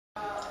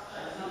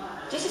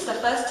This is the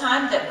first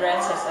time that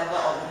Brands has ever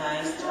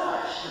organized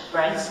the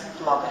Brands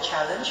Blogger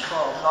Challenge for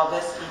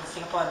bloggers in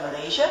Singapore and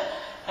Malaysia,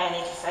 and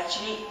it is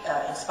actually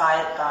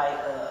inspired by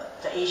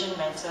the Asian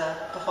Mentor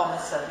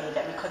Performance Survey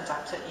that we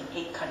conducted in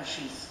 8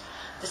 countries.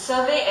 The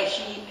survey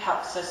actually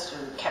helps us to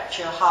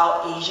capture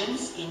how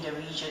Asians in the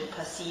region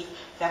perceive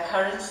their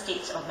current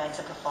states of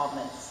mental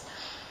performance.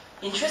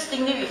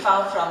 Interestingly, we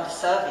found from the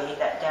survey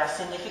that there are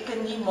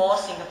significantly more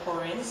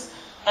Singaporeans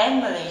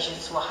and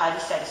Malaysians who are highly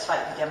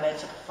satisfied with their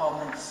mental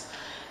performance.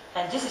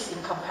 And this is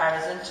in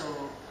comparison to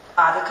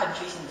other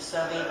countries in the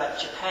survey like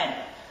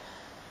Japan.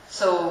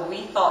 So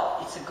we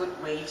thought it's a good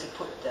way to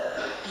put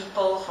the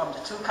people from the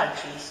 2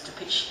 countries to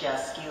pitch their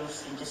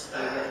skills in this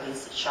area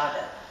against each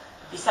other.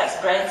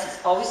 Besides, Brands is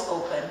always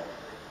open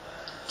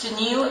to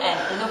new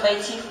and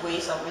innovative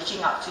ways of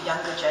reaching out to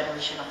younger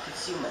generation of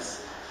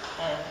consumers.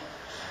 And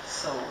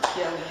so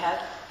here we have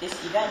this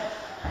event.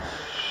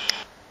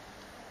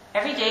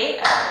 Every day,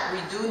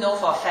 we do know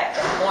for a fact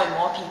that more and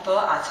more people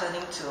are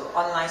turning to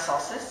online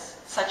sources,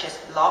 such as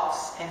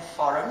blogs and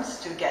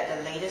forums, to get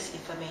the latest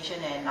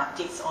information and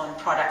updates on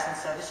products and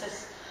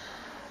services.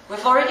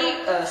 We've already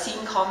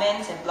seen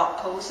comments and blog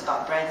posts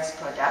about Brands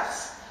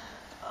products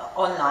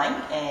online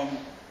and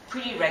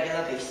pretty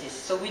regular basis.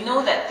 So we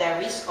know that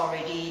there is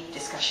already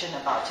discussion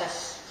about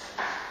us.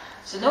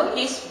 So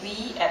notice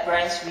we at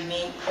Brands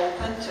remain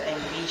open to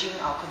engaging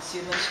our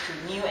consumers through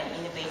new and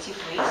innovative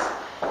ways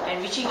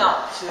and reaching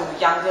out to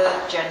younger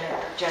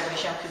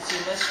generation of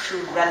consumers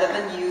through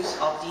relevant use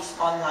of these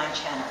online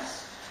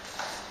channels.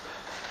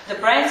 The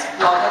Brands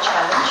Blogger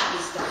Challenge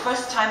is the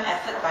first time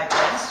effort by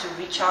Brands to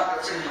reach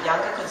out to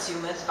younger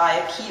consumers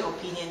via key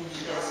opinion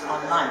leaders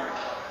online.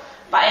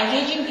 By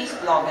engaging these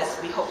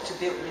bloggers, we hope to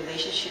build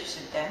relationships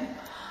with them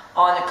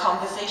on a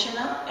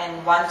conversational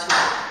and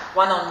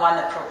one-on-one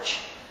approach.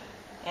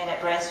 And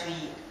at Brands,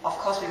 of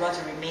course, we want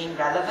to remain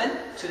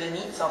relevant to the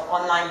needs of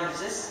online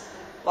users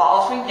while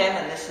offering them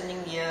a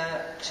listening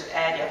ear to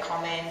air their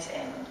comments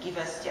and give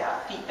us their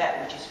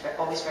feedback, which is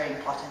always very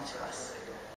important to us.